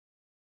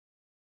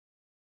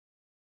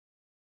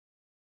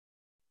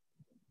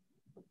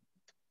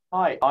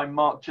Hi, I'm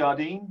Mark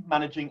Jardine,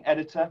 Managing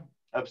Editor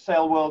of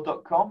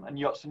SailWorld.com and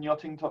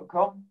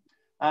YachtsandYachting.com.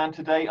 And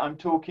today I'm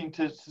talking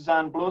to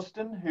Suzanne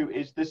Blaustone, who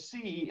is the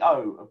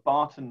CEO of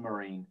Barton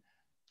Marine,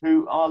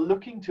 who are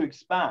looking to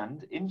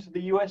expand into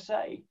the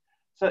USA.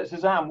 So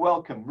Suzanne,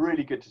 welcome.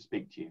 Really good to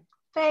speak to you.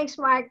 Thanks,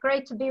 Mark.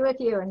 Great to be with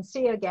you and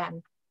see you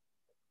again.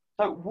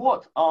 So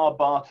what are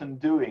Barton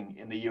doing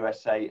in the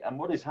USA and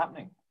what is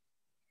happening?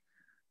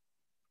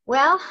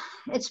 Well,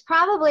 it's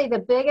probably the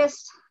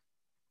biggest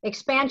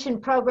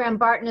expansion program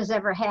Barton has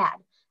ever had.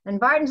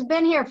 And Barton's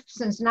been here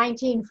since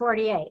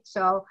 1948.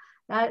 So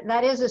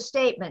that is a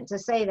statement to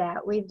say that.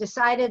 We've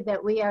decided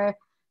that we are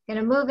going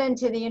to move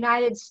into the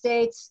United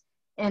States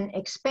and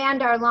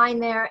expand our line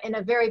there in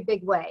a very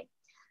big way.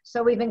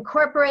 So we've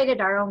incorporated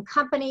our own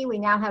company. We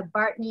now have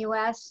Barton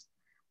US.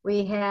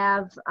 We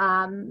have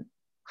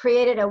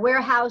created a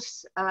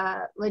warehouse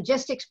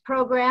logistics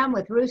program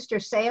with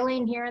Rooster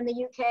Sailing here in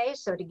the UK.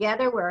 So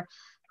together we're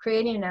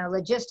creating a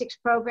logistics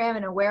program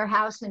in a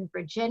warehouse in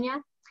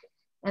Virginia.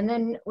 And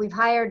then we've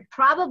hired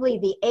probably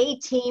the A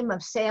team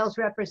of sales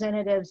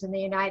representatives in the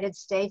United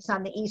States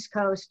on the East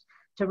Coast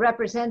to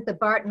represent the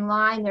Barton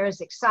line. They're as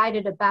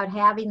excited about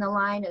having the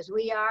line as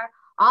we are.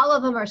 All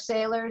of them are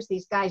sailors.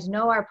 These guys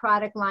know our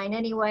product line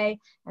anyway,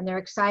 and they're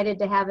excited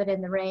to have it in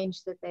the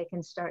range that they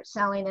can start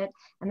selling it.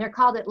 And they're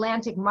called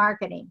Atlantic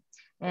Marketing.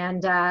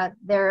 And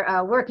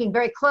they're working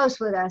very close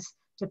with us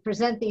to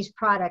present these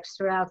products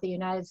throughout the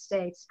United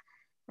States.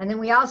 And then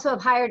we also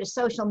have hired a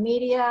social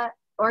media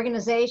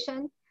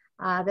organization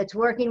that's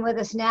working with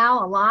us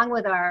now, along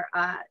with our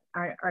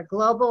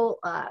global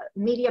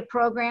media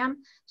program,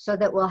 so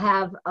that we'll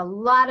have a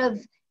lot of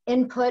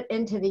input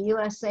into the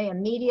USA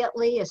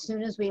immediately as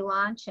soon as we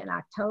launch in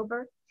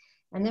October.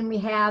 And then we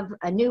have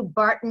a new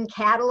Barton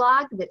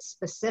catalog that's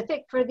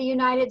specific for the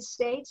United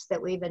States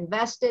that we've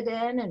invested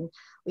in, and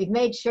we've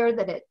made sure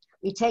that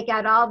we take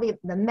out all the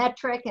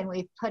metric and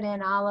we've put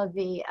in all of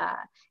the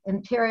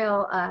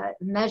imperial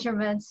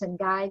measurements and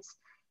guides.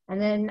 And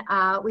then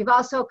we've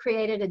also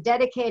created a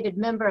dedicated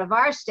member of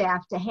our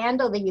staff to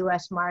handle the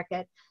US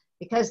market,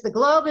 because the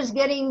globe is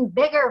getting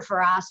bigger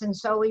for us, and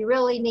so we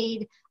really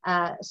need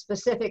a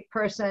specific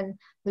person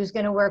who's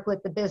going to work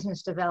with the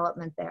business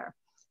development there.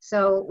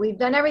 So we've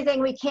done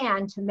everything we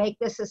can to make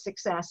this a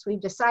success.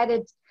 We've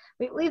decided,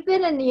 we've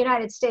been in the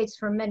United States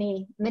for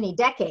many, many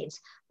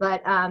decades,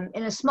 but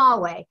in a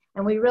small way,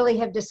 and we really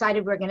have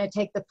decided we're going to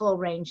take the full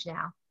range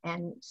now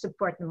and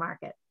support the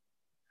market.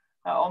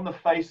 On the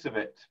face of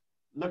it,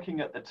 looking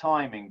at the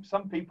timing,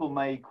 some people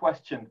may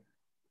question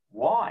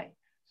why.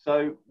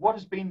 So what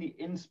has been the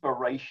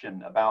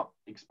inspiration about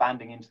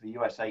expanding into the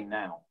USA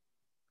now?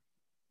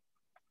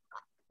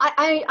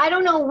 I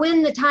don't know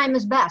when the time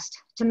is best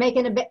to make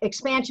an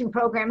expansion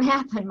program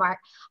happen, Mark.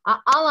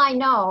 All I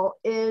know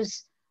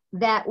is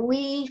that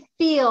we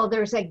feel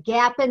there's a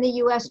gap in the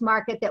US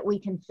market that we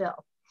can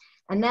fill.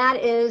 And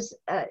that is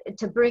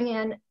to bring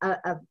in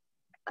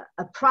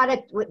a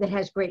product that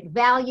has great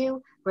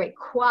value, great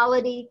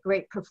quality,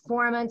 great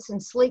performance,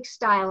 and sleek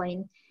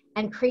styling,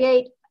 and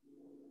create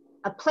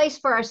a place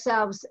for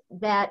ourselves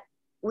that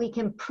we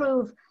can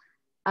prove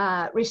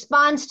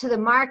responds to the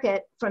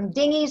market, from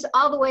dinghies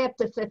all the way up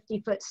to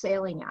 50-foot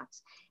sailing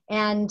yachts.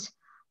 And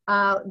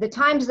the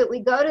times that we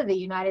go to the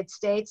United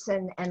States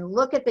and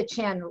look at the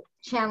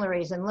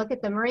chandleries and look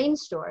at the marine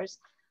stores,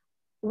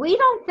 we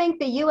don't think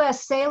the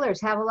US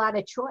sailors have a lot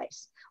of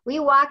choice. We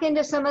walk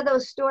into some of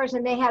those stores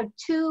and they have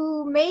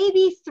 2,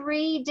 maybe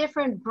 3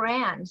 different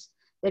brands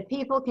that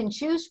people can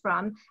choose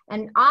from,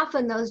 and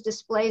often those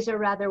displays are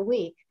rather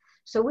weak.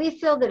 So we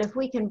feel that if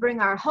we can bring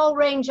our whole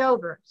range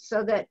over,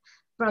 so that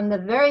from the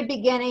very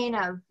beginning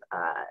of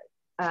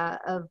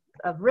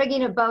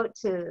rigging a boat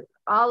to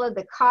all of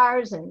the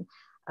cars and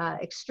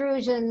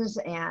extrusions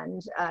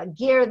and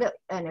gear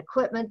and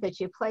equipment that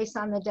you place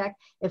on the deck,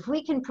 if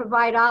we can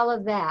provide all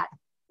of that,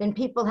 then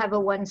people have a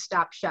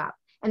one-stop shop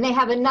and they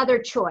have another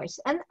choice.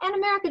 And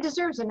America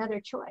deserves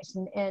another choice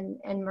in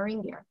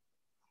marine gear.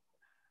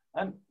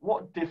 And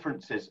what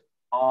differences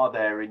are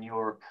there in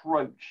your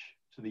approach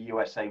to the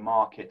USA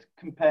market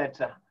compared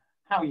to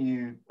how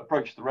you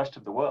approach the rest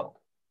of the world?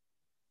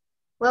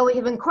 Well, we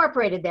have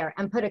incorporated there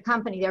and put a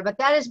company there, but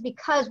that is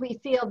because we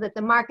feel that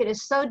the market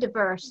is so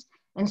diverse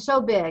and so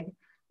big.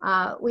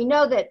 We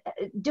know that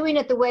doing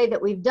it the way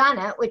that we've done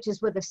it, which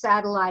is with a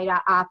satellite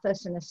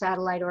office and a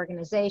satellite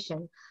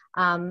organization,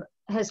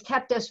 has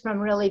kept us from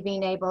really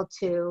being able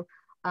to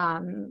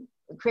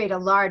create a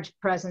large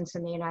presence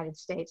in the United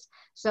States.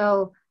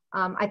 So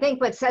I think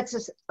what sets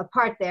us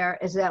apart there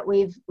is that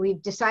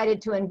we've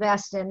decided to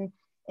invest in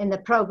the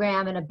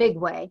program in a big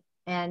way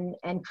and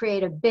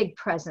create a big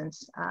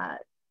presence.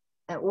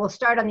 We'll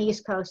start on the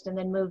East Coast and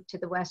then move to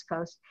the West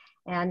Coast,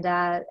 and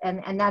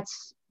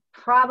that's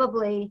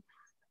probably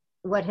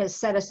what has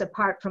set us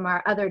apart from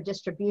our other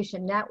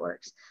distribution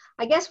networks.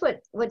 I guess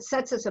what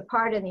sets us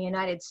apart in the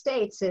United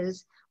States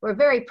is we're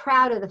very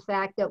proud of the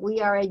fact that we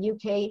are a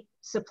UK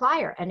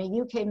supplier and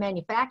a UK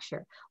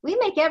manufacturer. We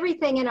make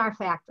everything in our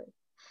factory.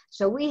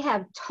 So we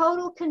have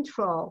total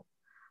control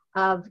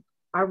of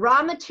our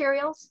raw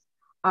materials,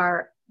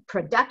 our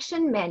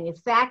production,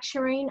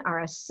 manufacturing,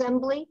 our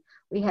assembly.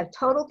 We have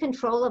total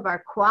control of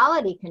our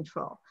quality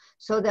control,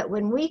 so that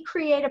when we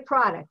create a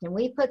product and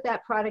we put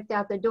that product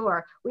out the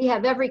door, we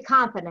have every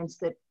confidence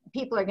that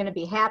people are going to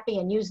be happy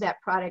and use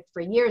that product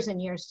for years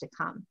and years to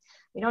come.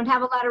 We don't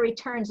have a lot of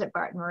returns at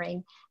Barton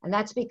Marine, and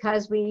that's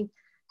because we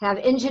have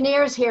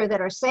engineers here that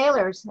are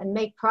sailors and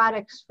make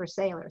products for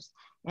sailors.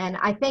 And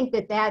I think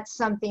that that's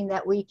something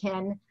that we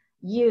can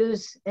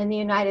use in the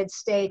United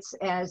States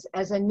as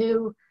a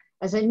new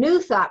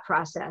thought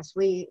process.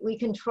 We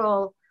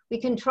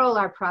control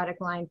our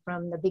product line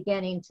from the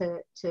beginning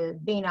to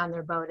being on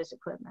their boat as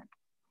equipment.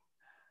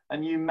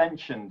 And you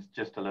mentioned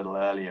just a little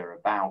earlier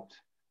about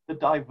the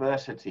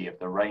diversity of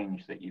the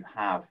range that you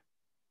have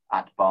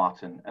at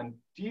Barton. And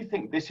do you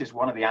think this is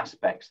one of the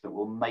aspects that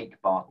will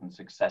make Barton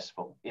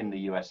successful in the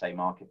USA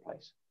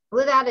marketplace?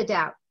 Without a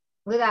doubt,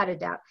 without a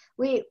doubt.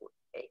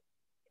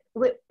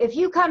 If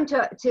you come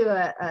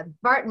to a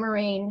Barton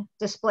Marine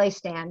display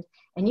stand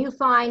and you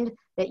find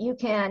that you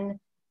can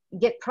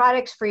get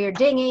products for your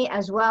dinghy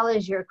as well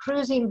as your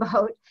cruising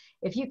boat,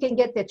 if you can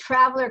get the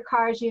traveler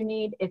cars you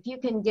need, if you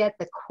can get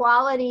the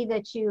quality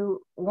that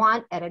you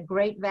want at a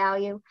great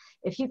value,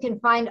 if you can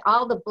find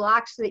all the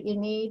blocks that you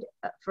need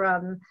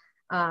from,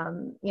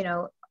 you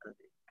know,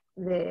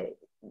 the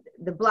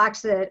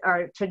blocks that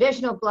are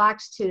traditional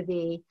blocks to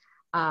the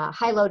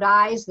high-low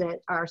dies that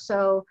are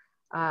so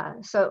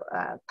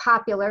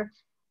popular,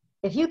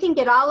 if you can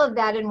get all of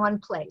that in one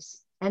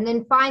place, and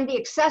then find the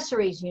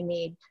accessories you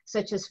need,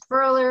 such as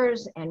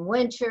furlers and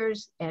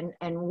winchers and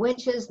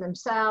winches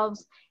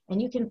themselves,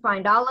 and you can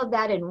find all of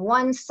that in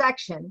one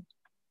section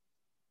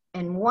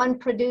and one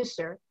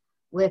producer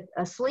with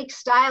a sleek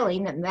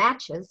styling that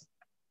matches,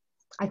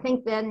 I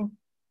think then,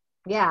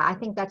 yeah, I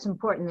think that's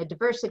important. The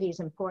diversity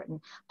is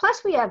important.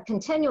 Plus we have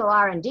continual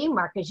R&D,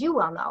 Mark, as you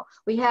well know.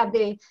 We have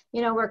the,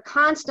 you know, we're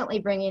constantly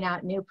bringing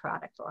out new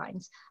product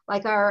lines,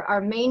 like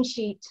our main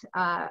sheet,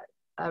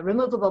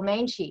 removable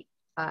main sheet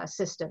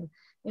system.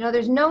 You know,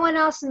 there's no one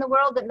else in the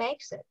world that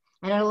makes it.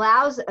 And it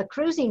allows a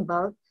cruising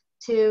boat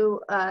to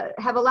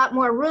have a lot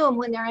more room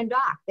when they're in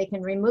dock. They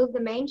can remove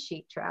the main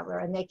sheet, traveler,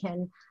 and they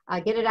can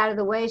get it out of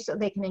the way so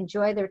they can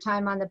enjoy their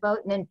time on the boat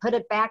and then put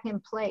it back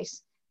in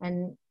place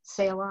and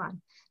sail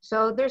on.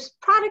 So there's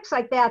products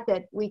like that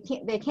that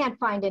they can't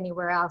find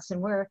anywhere else,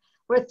 and we're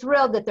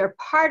thrilled that they're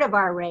part of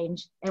our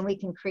range and we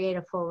can create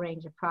a full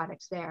range of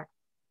products there.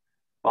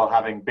 Well,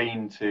 having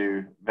been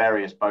to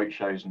various boat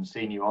shows and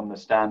seen you on the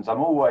stands,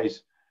 I'm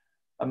always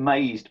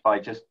amazed by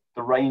just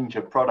the range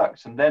of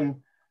products. And then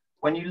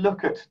when you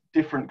look at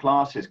different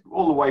classes,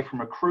 all the way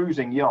from a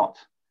cruising yacht,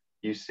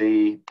 you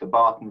see the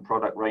Barton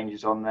product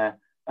ranges on there.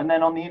 And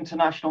then on the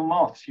international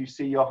moths, you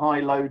see your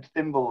high-load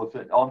thimbles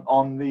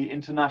on the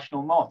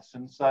international moths.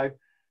 And so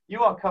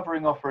you are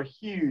covering off a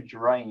huge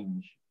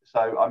range.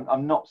 So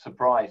I'm not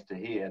surprised to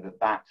hear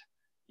that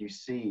you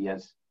see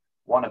as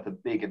one of the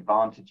big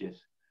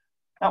advantages.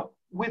 Now,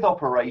 with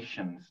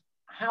operations,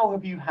 how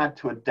have you had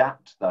to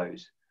adapt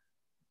those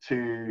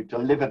to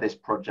deliver this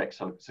project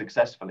so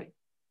successfully?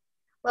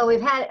 Well,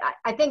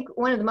 I think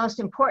one of the most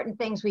important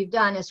things we've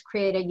done is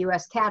create a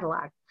US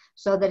catalog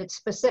so that it's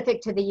specific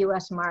to the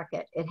US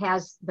market. It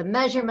has the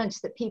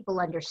measurements that people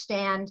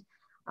understand.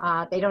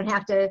 They don't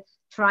have to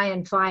try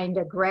and find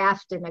a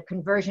graph and a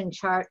conversion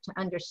chart to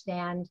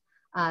understand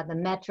the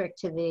metric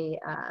to the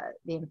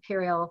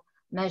imperial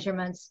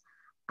measurements.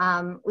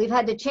 We've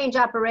had to change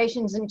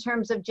operations in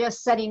terms of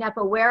just setting up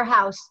a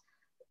warehouse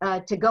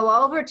to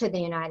go over to the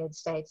United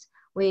States.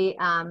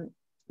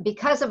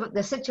 Because of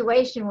the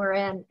situation we're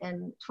in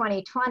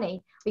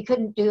 2020, we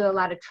couldn't do a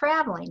lot of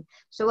traveling.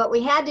 So what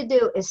we had to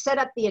do is set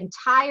up the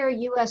entire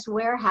US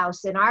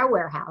warehouse in our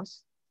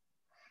warehouse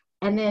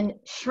and then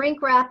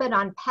shrink wrap it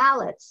on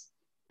pallets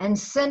and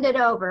send it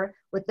over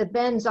with the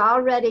bins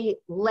already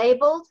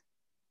labeled,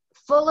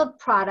 full of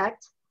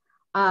product,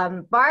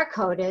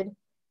 barcoded,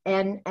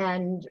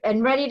 and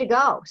ready to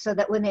go, so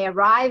that when they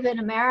arrive in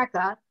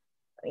America,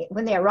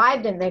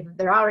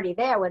 they're already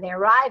there. When they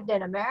arrived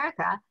in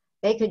America,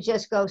 they could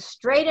just go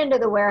straight into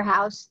the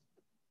warehouse,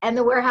 and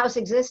the warehouse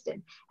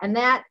existed. And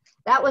that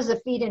was a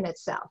feat in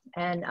itself.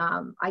 And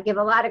I give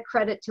a lot of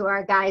credit to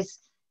our guys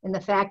in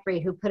the factory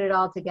who put it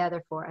all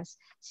together for us.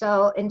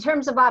 So in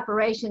terms of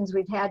operations,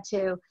 we've had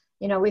to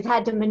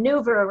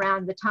maneuver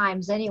around the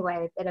times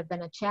anyway that have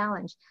been a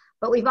challenge.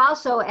 But we've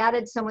also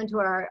added someone to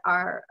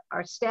our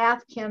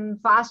staff. Kim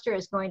Foster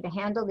is going to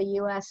handle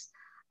the US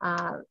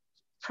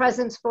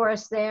presence for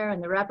us there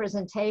and the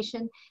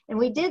representation. And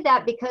we did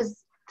that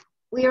because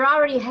we are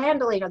already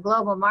handling a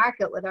global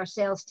market with our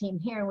sales team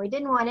here, and we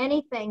didn't want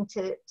anything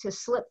to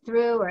slip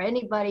through or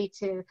anybody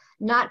to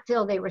not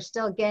feel they were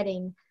still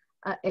getting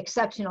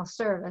exceptional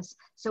service.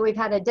 So we've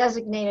had a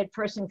designated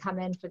person come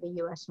in for the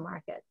US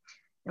market.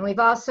 And we've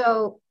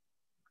also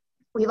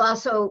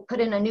put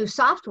in a new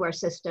software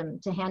system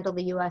to handle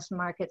the US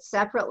market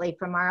separately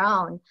from our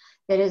own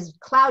that is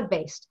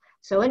cloud-based.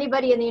 So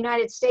anybody in the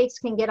United States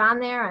can get on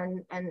there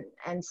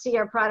and see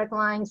our product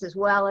lines as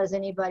well as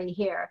anybody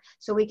here.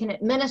 So we can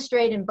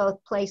administrate in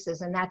both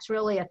places, and that's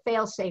really a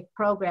fail-safe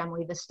program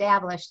we've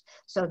established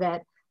so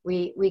that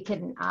we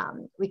can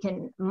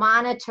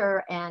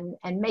monitor and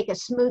make a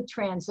smooth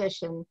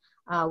transition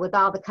with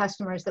all the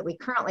customers that we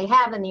currently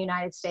have in the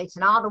United States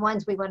and all the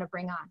ones we want to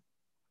bring on.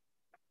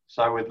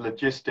 So with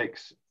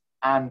logistics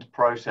and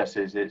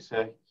processes, it's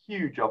a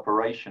huge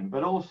operation,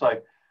 but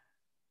also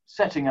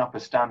setting up a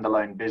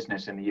standalone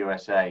business in the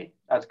USA,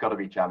 that's got to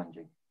be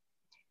challenging.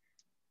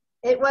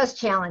 It was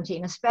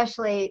challenging,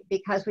 especially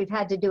because we've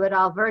had to do it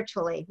all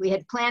virtually. We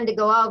had planned to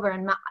go over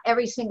and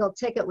every single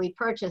ticket we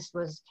purchased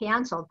was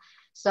canceled.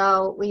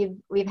 So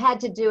we've had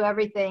to do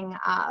everything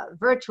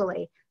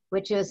virtually,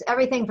 which is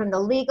everything from the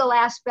legal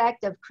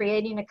aspect of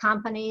creating a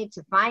company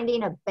to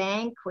finding a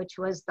bank, which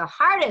was the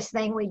hardest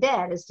thing we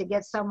did, is to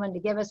get someone to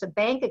give us a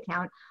bank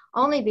account,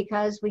 only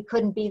because we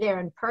couldn't be there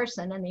in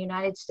person and the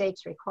United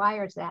States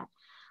requires that.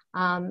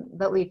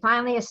 But we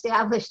finally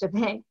established a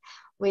bank.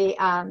 We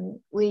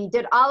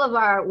did all of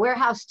our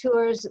warehouse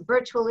tours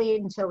virtually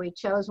until we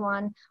chose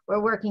one.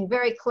 We're working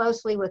very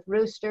closely with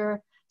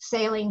Rooster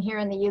Sailing here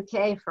in the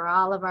UK for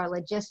all of our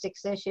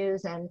logistics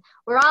issues, and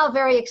we're all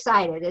very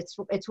excited.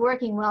 It's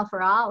working well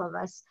for all of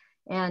us,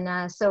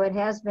 and so it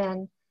has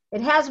been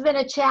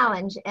a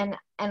challenge, and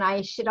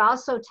I should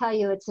also tell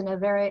you it's a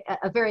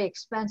very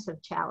expensive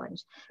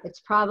challenge. It's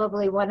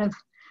probably one of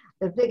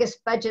the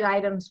biggest budget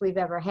items we've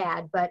ever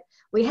had, but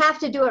we have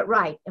to do it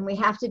right, and we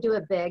have to do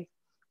it big.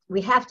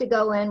 We have to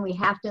go in, we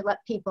have to let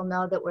people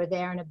know that we're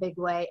there in a big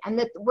way and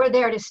that we're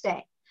there to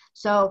stay.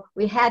 So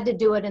we had to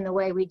do it in the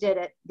way we did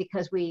it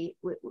because we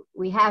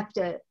have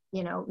to,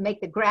 you know,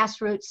 make the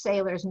grassroots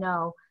sailors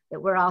know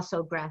that we're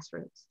also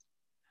grassroots.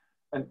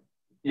 And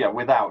yeah,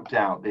 without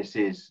doubt, this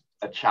is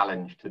a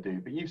challenge to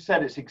do, but you've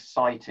said it's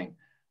exciting.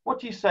 What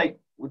do you say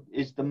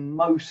is the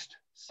most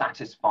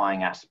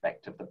satisfying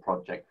aspect of the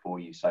project for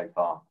you so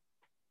far?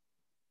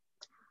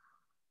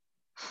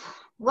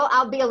 Well,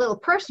 I'll be a little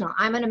personal.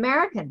 I'm an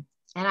American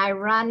and I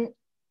run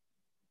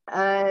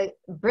a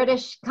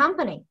British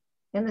company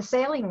in the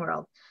sailing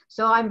world.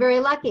 So I'm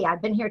very lucky.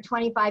 I've been here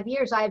 25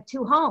 years. I have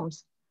 2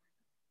 homes.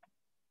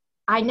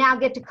 I now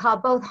get to call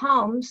both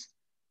homes,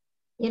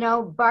 you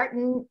know,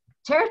 Barton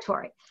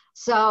territory.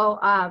 So,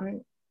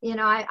 you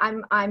know,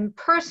 I'm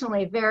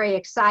personally very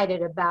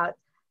excited about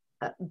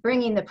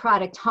bringing the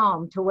product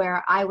home to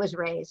where I was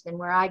raised and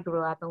where I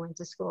grew up and went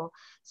to school.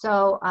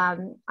 So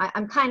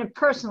I'm kind of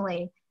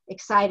personally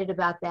excited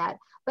about that.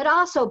 But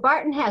also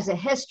Barton has a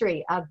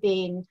history of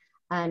being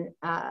an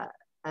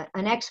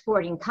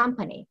exporting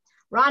company.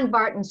 Ron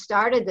Barton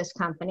started this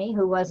company,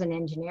 who was an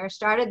engineer,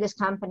 started this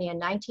company in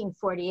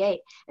 1948.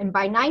 And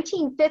by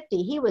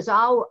 1950, he was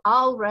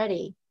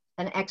already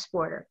an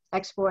exporter,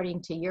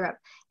 exporting to Europe.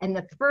 And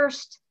the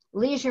first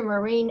leisure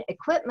marine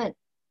equipment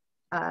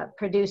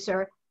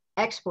producer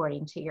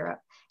exporting to Europe.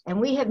 And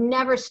we have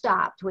never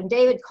stopped. When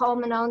David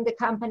Coleman owned the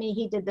company,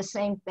 he did the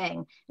same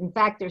thing. In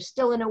fact, there's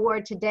still an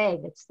award today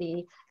that's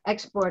the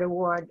Export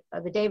Award,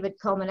 the David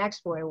Coleman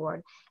Export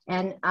Award.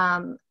 And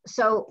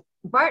so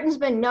Barton's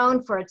been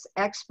known for its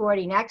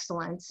exporting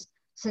excellence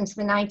since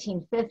the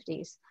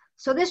 1950s.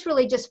 So this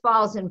really just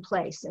falls in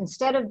place.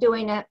 Instead of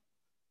doing it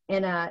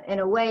in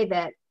a way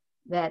that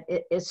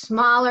it is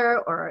smaller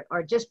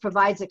or just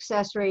provides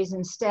accessories,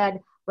 instead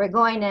we're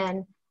going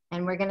in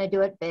and we're going to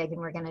do it big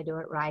and we're going to do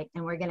it right.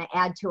 And we're going to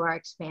add to our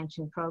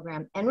expansion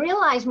program. And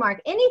realize,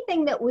 Mark,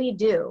 anything that we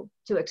do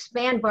to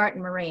expand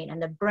Barton Marine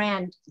and the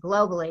brand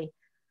globally,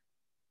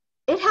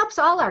 it helps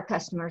all our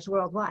customers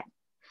worldwide.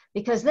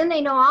 Because then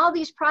they know all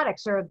these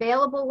products are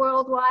available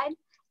worldwide.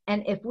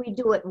 And if we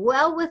do it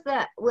well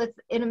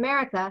in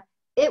America,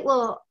 it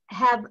will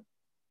have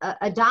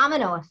a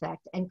domino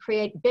effect and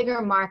create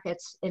bigger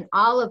markets in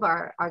all of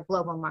our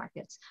global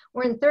markets.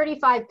 We're in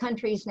 35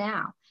 countries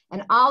now.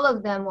 And all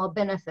of them will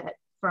benefit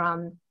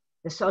from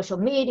the social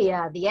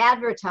media, the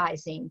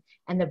advertising,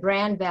 and the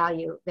brand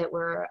value that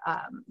we're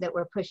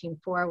pushing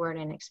forward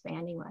and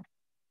expanding with.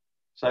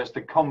 So it's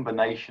the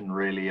combination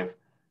really of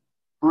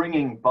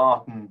bringing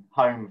Barton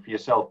home for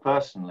yourself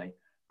personally,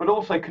 but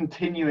also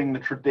continuing the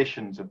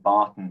traditions of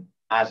Barton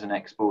as an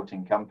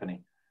exporting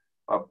company.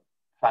 Well,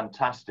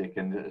 fantastic,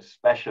 and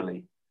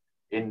especially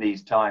in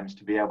these times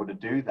to be able to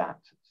do that.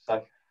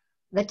 So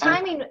the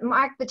timing,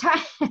 Mark,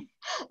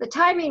 the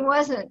timing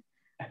wasn't,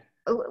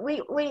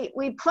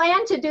 we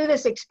planned to do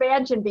this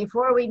expansion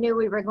before we knew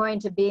we were going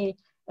to be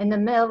in the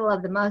middle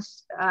of the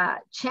most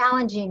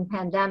challenging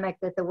pandemic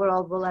that the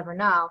world will ever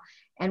know.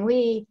 And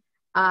we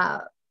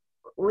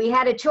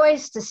had a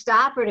choice to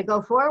stop or to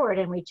go forward,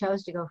 and we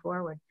chose to go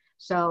forward.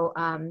 So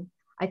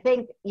I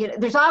think, you know,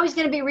 there's always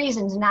going to be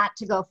reasons not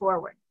to go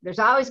forward. There's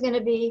always going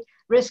to be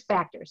risk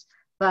factors,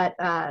 but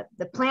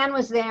the plan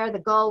was there, the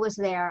goal was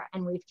there,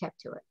 and we've kept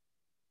to it.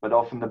 But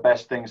often the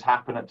best things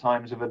happen at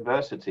times of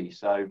adversity.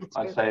 So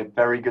I'd say a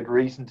very good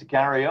reason to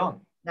carry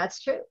on.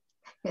 That's true.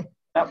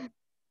 Now,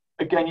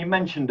 again, you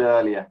mentioned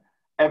earlier,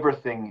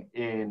 everything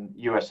in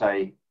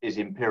USA is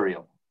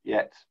imperial,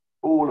 yet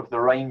all of the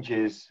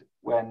ranges,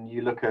 when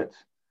you look at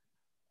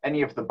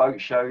any of the boat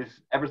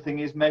shows, everything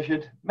is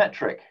measured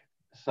metric.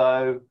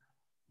 So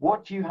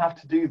what do you have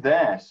to do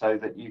there so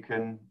that you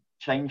can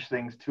change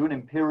things to an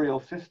imperial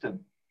system?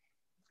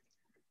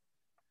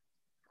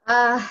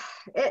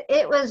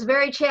 It was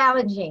very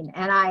challenging,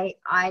 and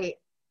I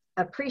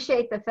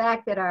appreciate the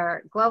fact that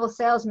our global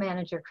sales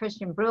manager,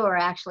 Christian Brewer,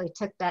 actually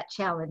took that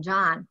challenge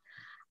on.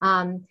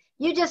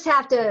 You just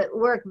have to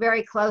work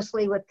very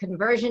closely with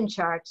conversion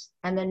charts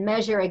and then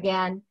measure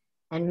again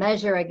and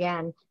measure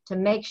again to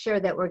make sure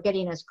that we're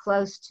getting as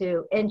close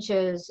to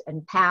inches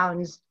and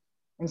pounds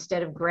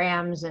instead of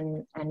grams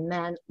and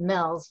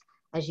mils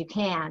as you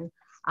can.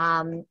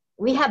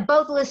 We have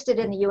both listed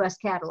in the US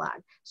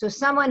catalog. So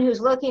someone who's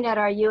looking at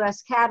our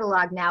US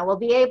catalog now will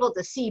be able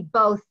to see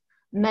both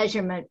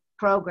measurement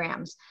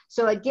programs.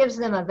 So it gives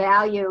them a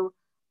value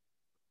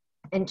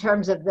in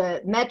terms of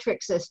the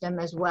metric system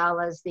as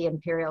well as the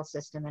imperial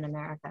system in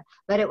America.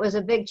 But it was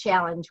a big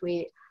challenge.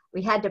 We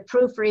had to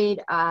proofread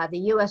the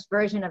US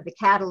version of the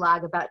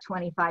catalog about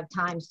 25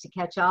 times to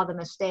catch all the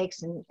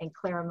mistakes and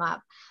clear them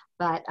up.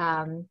 But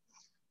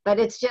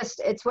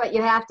it's what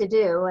you have to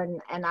do.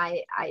 And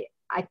I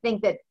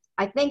think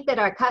that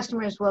our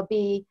customers will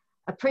be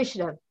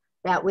appreciative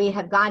that we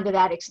have gone to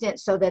that extent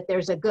so that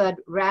there's a good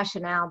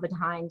rationale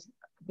behind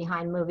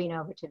moving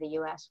over to the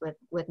US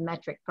with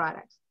metric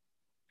products.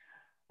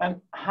 And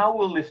how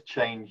will this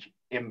change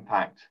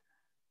impact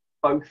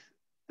both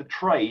the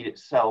trade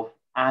itself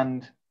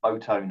and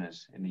boat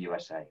owners in the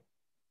USA?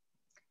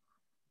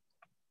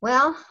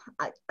 Well,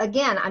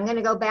 again, I'm going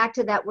to go back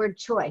to that word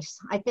choice.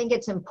 I think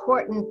it's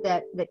important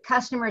that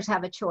customers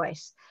have a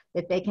choice,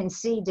 that they can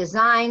see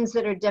designs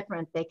that are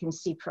different, they can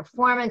see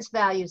performance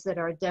values that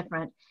are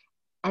different,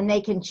 and they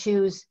can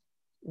choose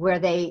where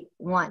they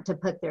want to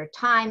put their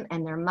time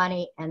and their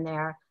money and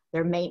their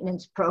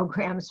maintenance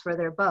programs for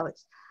their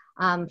boats.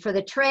 For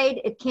the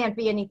trade, it can't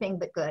be anything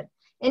but good.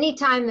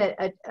 Anytime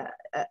that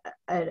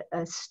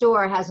a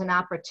store has an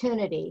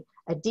opportunity,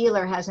 a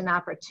dealer has an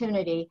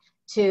opportunity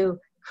to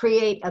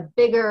create a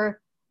bigger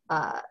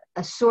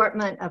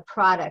assortment of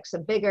products, a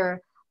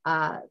bigger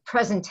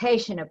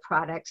presentation of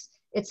products,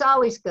 it's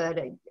always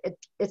good.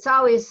 It's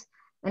always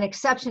an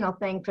exceptional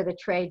thing for the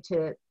trade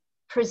to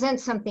present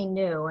something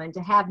new and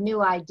to have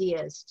new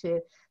ideas, to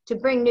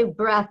bring new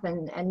breath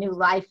and new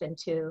life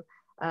into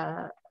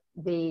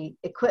the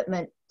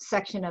equipment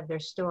section of their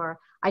store.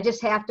 I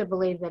just have to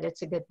believe that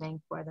it's a good thing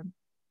for them.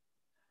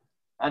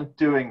 And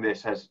doing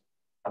this as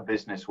a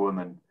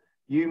businesswoman,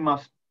 you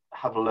must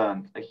have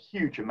learned a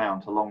huge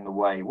amount along the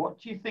way. What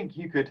do you think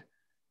you could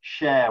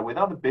share with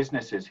other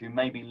businesses who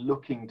may be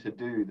looking to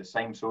do the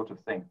same sort of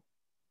thing?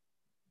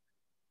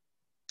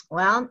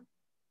 Well,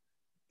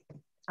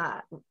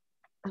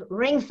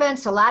 ring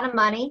fence a lot of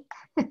money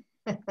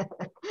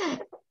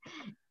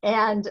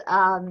and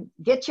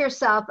get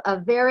yourself a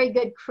very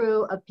good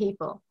crew of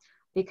people,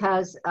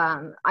 because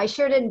I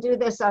sure didn't do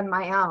this on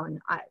my own.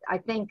 I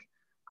think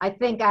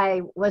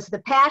I was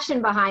the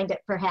passion behind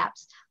it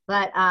perhaps,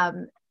 but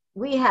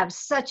we have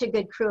such a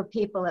good crew of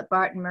people at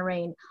Barton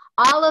Marine,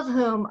 all of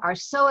whom are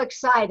so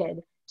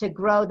excited to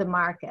grow the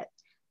market.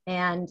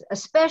 And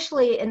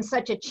especially in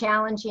such a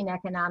challenging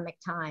economic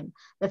time,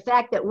 the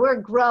fact that we're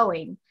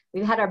growing,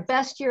 we've had our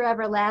best year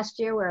ever last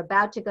year. We're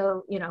about to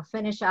go,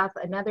 finish off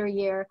another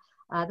year.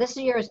 This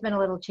year has been a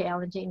little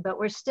challenging, but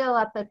we're still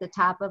up at the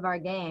top of our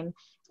game.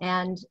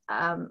 And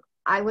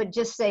I would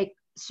just say,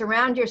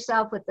 surround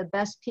yourself with the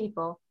best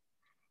people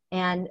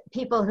and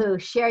people who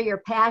share your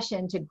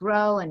passion to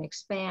grow and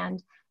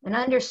expand, and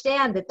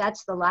understand that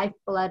that's the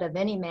lifeblood of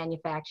any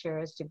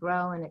manufacturer, is to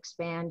grow and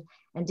expand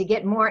and to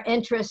get more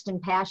interest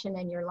and passion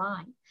in your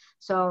line.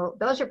 So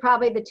those are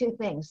probably the two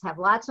things: have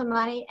lots of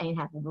money and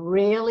have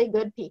really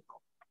good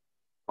people.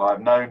 Well,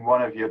 I've known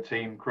one of your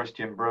team,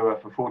 Christian Brewer,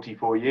 for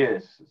 44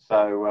 years,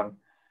 so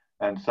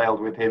and sailed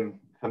with him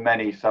for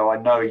many, so I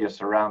know you're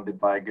surrounded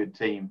by a good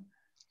team.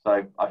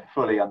 So I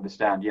fully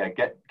understand. Yeah,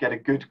 get a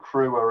good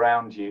crew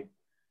around you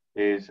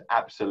is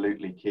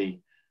absolutely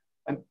key.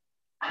 And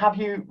have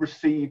you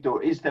received,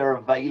 or is there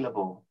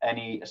available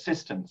any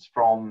assistance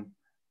from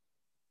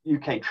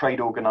UK trade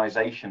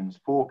organisations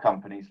for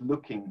companies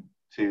looking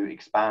to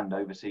expand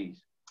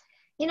overseas?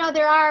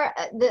 There are,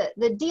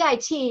 the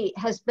DIT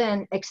has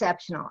been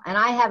exceptional, and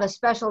I have a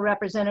special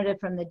representative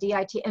from the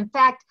DIT. In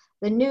fact,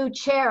 the new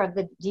chair of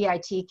the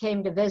DIT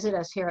came to visit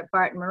us here at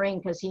Barton Marine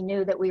because he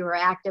knew that we were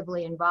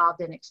actively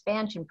involved in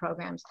expansion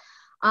programs.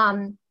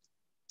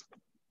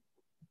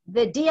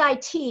 The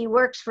DIT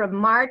works from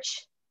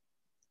March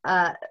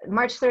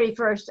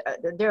 31st,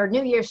 their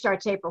new year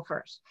starts April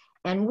 1st.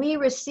 And we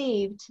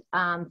received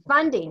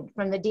funding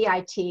from the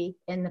DIT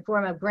in the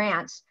form of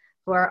grants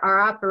for our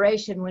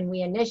operation when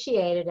we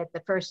initiated at the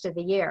first of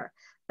the year.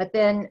 But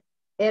then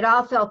it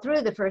all fell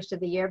through the first of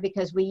the year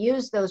because we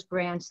used those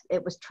grants.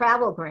 It was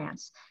travel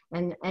grants,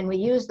 and we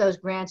used those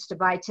grants to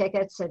buy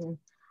tickets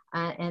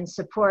and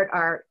support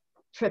our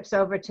trips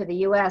over to the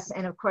US.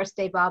 And of course,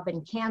 they've all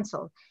been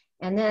canceled.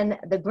 And then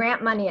the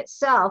grant money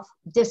itself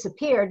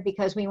disappeared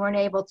because we weren't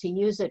able to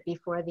use it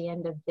before the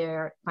end of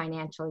their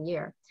financial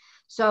year.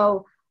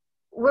 So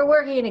we're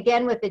working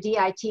again with the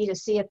DIT to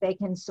see if they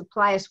can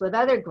supply us with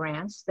other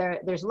grants.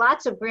 There's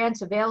lots of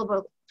grants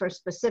available for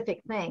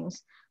specific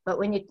things, but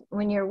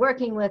when you're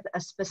working with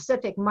a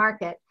specific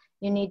market,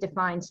 you need to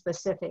find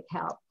specific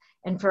help.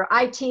 And for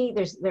IT,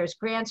 there's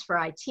grants for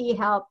IT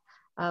help,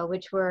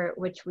 which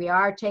we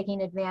are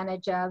taking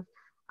advantage of.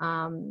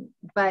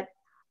 But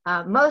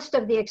most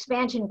of the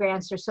expansion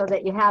grants are so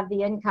that you have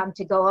the income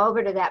to go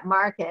over to that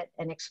market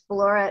and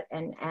explore it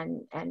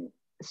and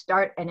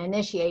start and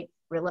initiate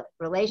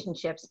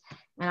relationships.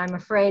 And I'm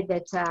afraid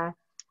that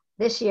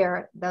this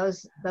year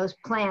those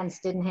plans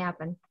didn't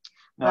happen.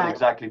 Not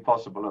exactly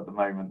possible at the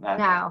moment.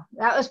 No,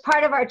 that was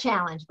part of our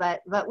challenge,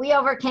 but we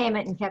overcame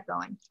it and kept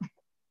going.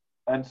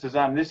 And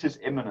Suzanne, this is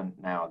imminent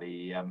now,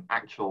 the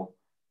actual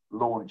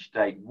launch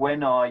date.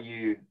 When are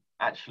you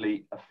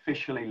actually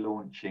officially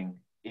launching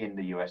in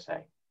the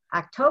USA?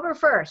 October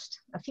 1st,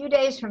 a few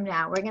days from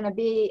now. We're going to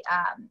be,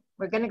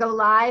 we're going to go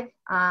live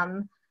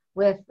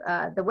with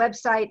the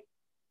website.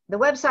 The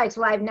website's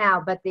live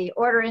now, but the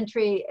order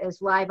entry is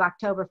live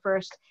October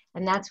 1st,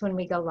 and that's when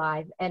we go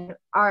live. And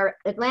our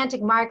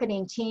Atlantic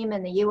marketing team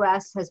in the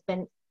US has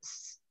been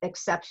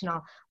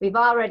exceptional. We've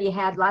already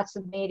had lots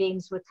of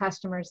meetings with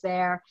customers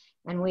there,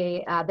 and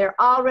they're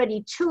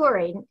already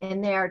touring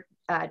in their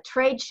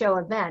trade show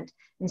event.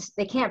 And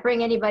they can't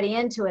bring anybody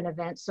into an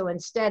event, so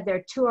instead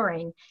they're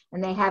touring,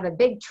 and they have a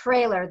big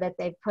trailer that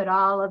they've put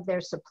all of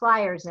their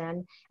suppliers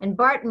in, and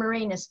Barton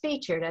Marine is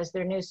featured as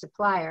their new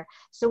supplier.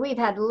 So we've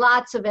had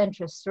lots of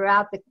interest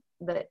throughout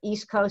the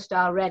East Coast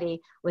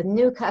already, with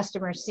new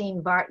customers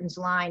seeing Barton's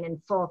line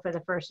in full for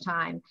the first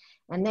time.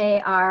 And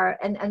they are,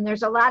 and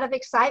there's a lot of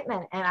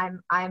excitement, and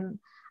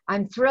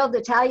I'm thrilled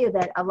to tell you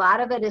that a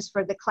lot of it is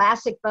for the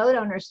classic boat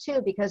owners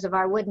too, because of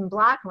our wooden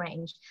block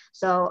range.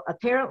 So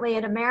apparently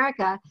in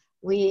America,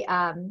 we're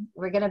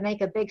going to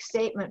make a big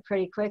statement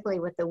pretty quickly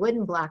with the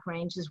wooden block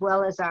range, as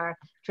well as our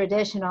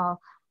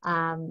traditional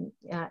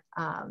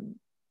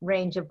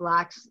range of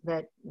blocks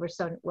that we're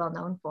so well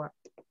known for.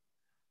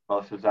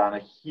 Well, Suzanne, a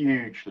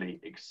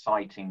hugely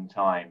exciting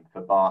time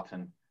for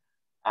Barton,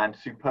 and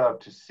superb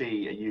to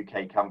see a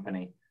UK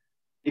company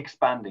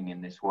expanding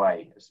in this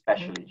way,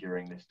 especially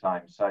during this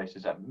time. So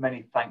Suzanne,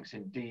 many thanks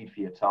indeed for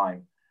your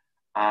time,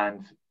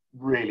 and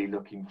really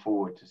looking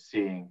forward to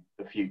seeing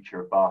the future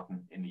of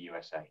Barton in the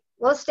USA.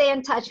 We'll stay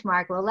in touch,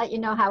 Mark. We'll let you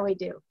know how we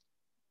do.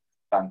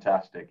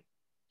 Fantastic.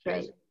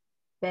 Great. Cheers.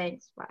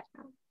 Thanks. Bye.